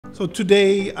So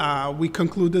today we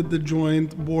concluded the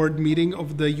joint board meeting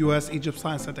of the U.S.-Egypt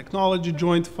Science and Technology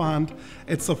Joint Fund.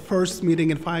 It's the first meeting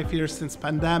in 5 years since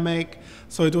pandemic,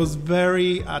 so it was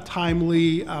very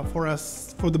timely for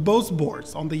us, for the both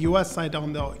boards, on the U.S. side,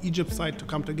 on the Egypt side, to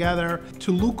come together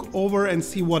to look over and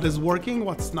see what is working,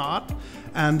 what's not,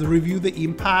 and review the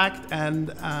impact and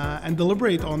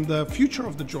deliberate on the future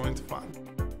of the joint fund.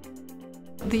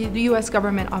 The U.S.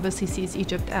 government obviously sees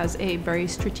Egypt as a very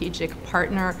strategic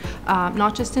partner,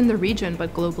 not just in the region,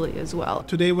 but globally as well.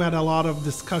 Today we had a lot of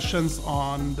discussions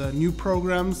on the new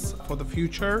programs for the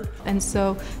future. And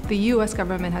so the U.S.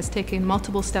 government has taken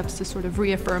multiple steps to sort of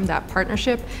reaffirm that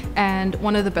partnership, and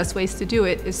one of the best ways to do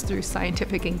it is through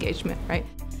scientific engagement, right?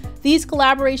 These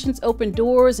collaborations open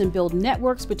doors and build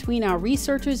networks between our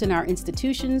researchers and our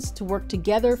institutions to work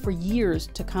together for years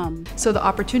to come. So the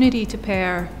opportunity to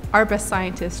pair our best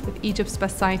scientists with Egypt's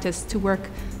best scientists to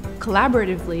work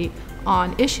collaboratively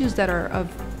on issues that are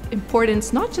of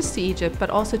importance not just to Egypt but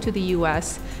also to the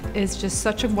US is just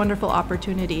such a wonderful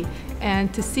opportunity.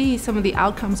 And to see some of the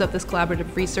outcomes of this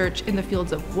collaborative research in the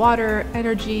fields of water,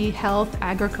 energy, health,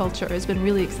 agriculture has been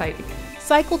really exciting.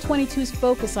 Cycle 22's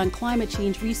focus on climate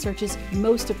change research is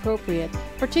most appropriate,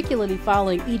 particularly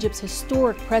following Egypt's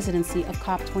historic presidency of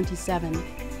COP27.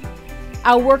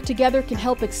 Our work together can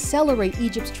help accelerate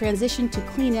Egypt's transition to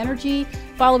clean energy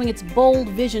following its bold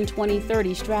Vision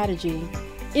 2030 strategy.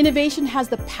 Innovation has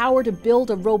the power to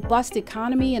build a robust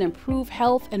economy and improve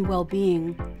health and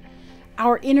well-being.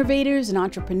 Our innovators and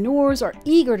entrepreneurs are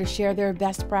eager to share their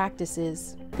best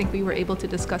practices. I think we were able to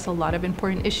discuss a lot of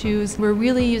important issues. We're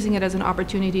really using it as an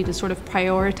opportunity to sort of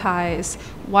prioritize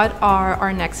what are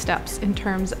our next steps in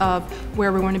terms of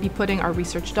where we're going to be putting our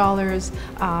research dollars,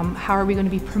 how are we going to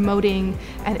be promoting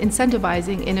and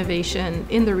incentivizing innovation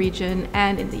in the region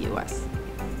and in the US.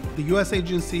 The U.S.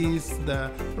 agencies,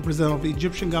 the representative of the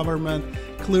Egyptian government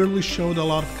clearly showed a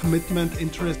lot of commitment,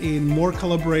 interest in more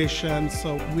collaboration.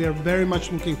 So we are very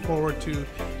much looking forward to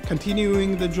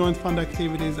continuing the joint fund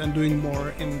activities and doing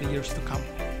more in the years to come.